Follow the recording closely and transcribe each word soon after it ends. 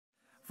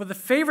For the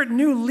favorite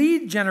new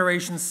lead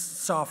generation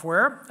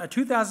software, a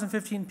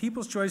 2015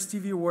 People's Choice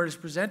Stevie Award is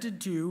presented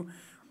to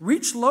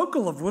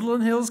ReachLocal of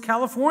Woodland Hills,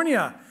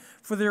 California,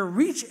 for their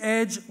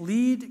ReachEdge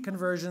lead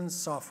conversion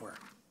software.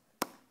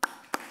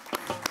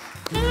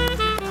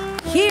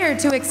 Here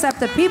to accept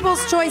the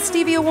People's Choice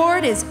Stevie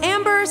Award is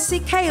Amber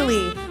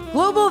Sikali,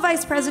 Global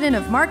Vice President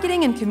of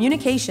Marketing and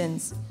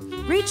Communications.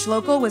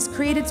 ReachLocal was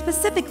created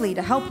specifically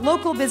to help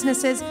local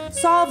businesses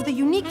solve the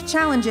unique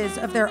challenges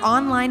of their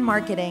online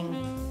marketing.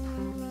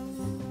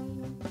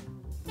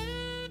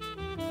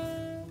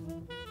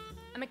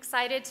 I'm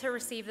excited to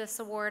receive this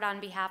award on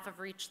behalf of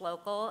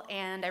ReachLocal,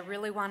 and I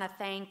really want to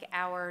thank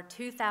our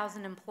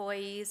 2,000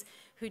 employees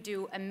who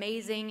do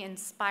amazing,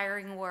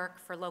 inspiring work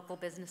for local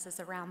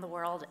businesses around the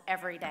world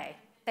every day.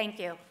 Thank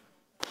you.